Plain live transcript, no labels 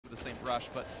the same brush,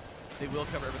 but they will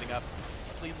cover everything up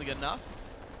cleanly enough.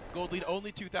 Gold lead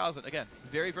only 2,000. Again,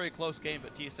 very, very close game,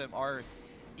 but TSM are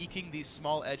eking these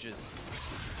small edges.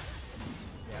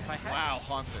 Yeah, wow,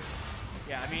 Hauntzer.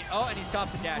 Yeah, I mean, oh, and he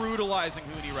stops the dash. Brutalizing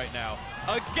Huni right now.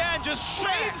 Again, just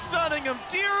shade stunning him.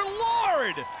 Dear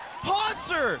Lord!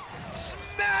 Hauntzer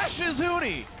smashes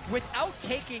Huni! Without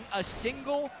taking a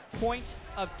single point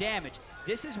of damage.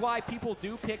 This is why people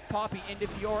do pick Poppy into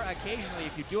Fiora occasionally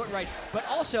if you do it right. But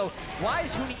also, why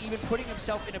is Huni even putting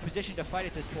himself in a position to fight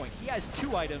at this point? He has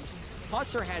 2 items.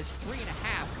 Hauntzer has 3.5.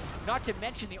 Not to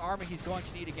mention the armor he's going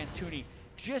to need against Huni.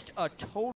 Just a total